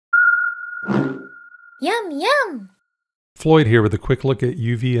Yum, yum! Floyd here with a quick look at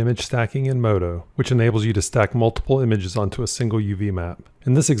UV image stacking in Modo, which enables you to stack multiple images onto a single UV map.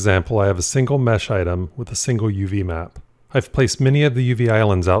 In this example, I have a single mesh item with a single UV map. I've placed many of the UV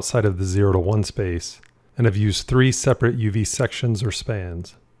islands outside of the 0 to 1 space, and have used 3 separate UV sections or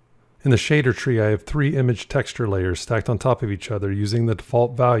spans. In the shader tree, I have 3 image texture layers stacked on top of each other using the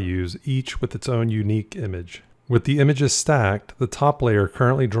default values, each with its own unique image. With the images stacked, the top layer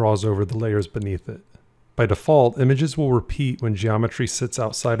currently draws over the layers beneath it. By default, images will repeat when geometry sits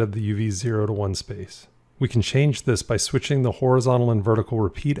outside of the UV 0 to 1 space. We can change this by switching the horizontal and vertical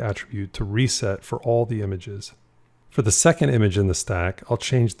repeat attribute to reset for all the images. For the second image in the stack, I'll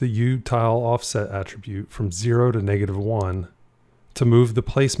change the U-tile offset attribute from 0 to -1 to move the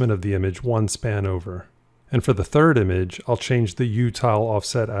placement of the image 1 span over. And for the third image, I'll change the U-tile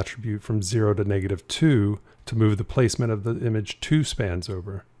offset attribute from 0 to -2 to move the placement of the image 2 spans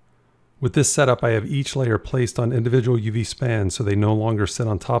over. With this setup, I have each layer placed on individual UV spans so they no longer sit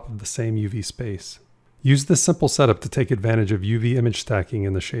on top of the same UV space. Use this simple setup to take advantage of UV image stacking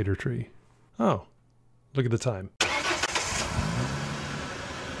in the shader tree. Oh, look at the time.